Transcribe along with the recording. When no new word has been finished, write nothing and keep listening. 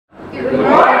Good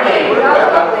morning!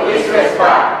 Welcome to EASTWEST.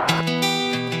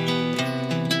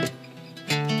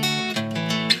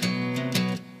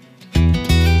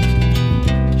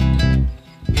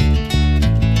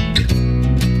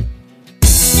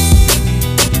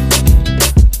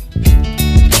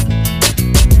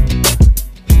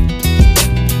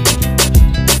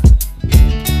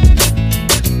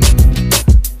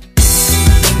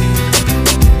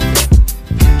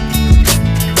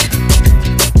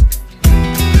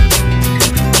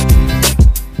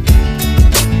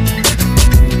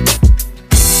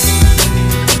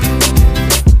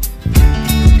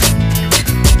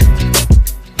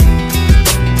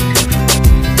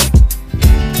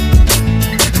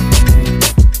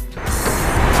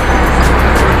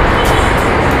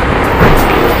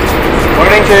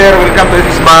 Morning, sir. Welcome to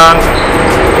this bank.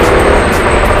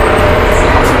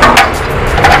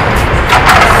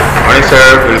 Morning, sir.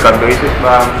 Welcome to this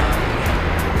bank.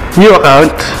 New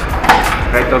account.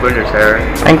 Right over here, sir.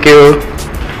 Thank you.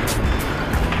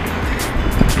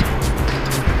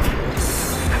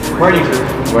 Morning, sir.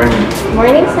 Morning.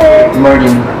 Morning, sir.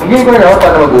 Morning. Bigyan ko na ako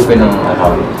para mag-open ng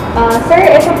account. Sir,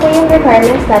 ito po yung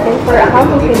requirements natin for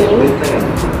account opening.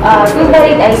 2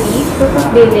 valid IDs, proof of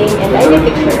billing, and ID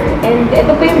picture. And ito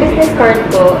po yung business card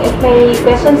ko. If may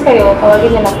questions kayo,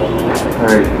 tawagin na lang po.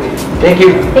 Alright. Thank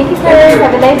you. Thank you, sir.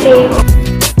 Have a nice day.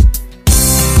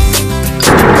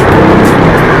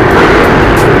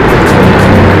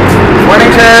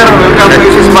 Morning, sir. Welcome to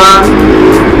this bank.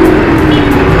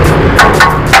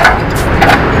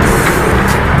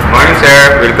 Morning,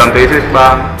 sir. Welcome to this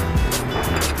bank.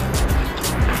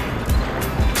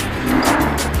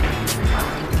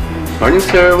 Morning,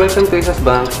 sir. Welcome to EASTWEST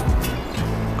Bank.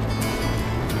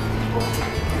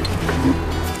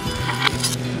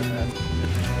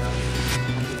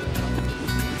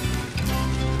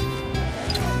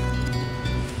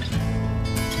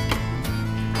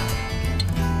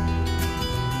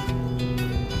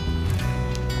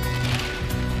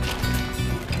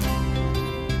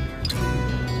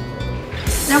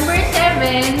 Number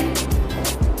 7.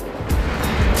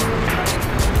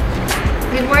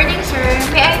 Good morning, sir.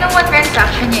 May I know what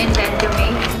transaction you intend to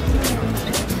make?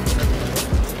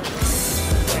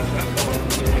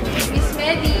 Miss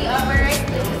Medi, override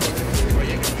please.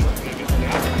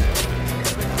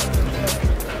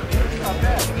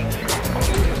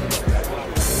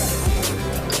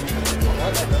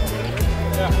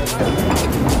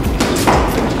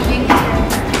 Thank you.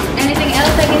 Anything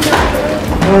else I can help you with?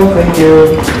 Oh, thank you.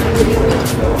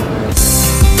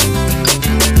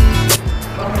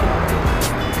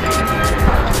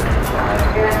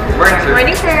 Morning, sir.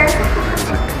 Morning, sir.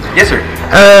 Yes, sir.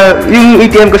 Yung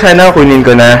ATM ko sana kunin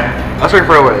ko na. Oh, sir,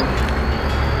 for a while.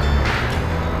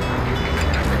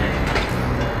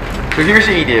 So here's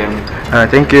the ATM.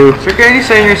 Thank you. Sir, can you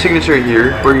sign your signature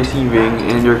here for receiving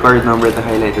and your card number at the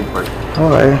highlighted part?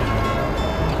 Okay.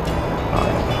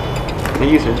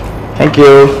 Thank you, sir. Thank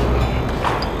you.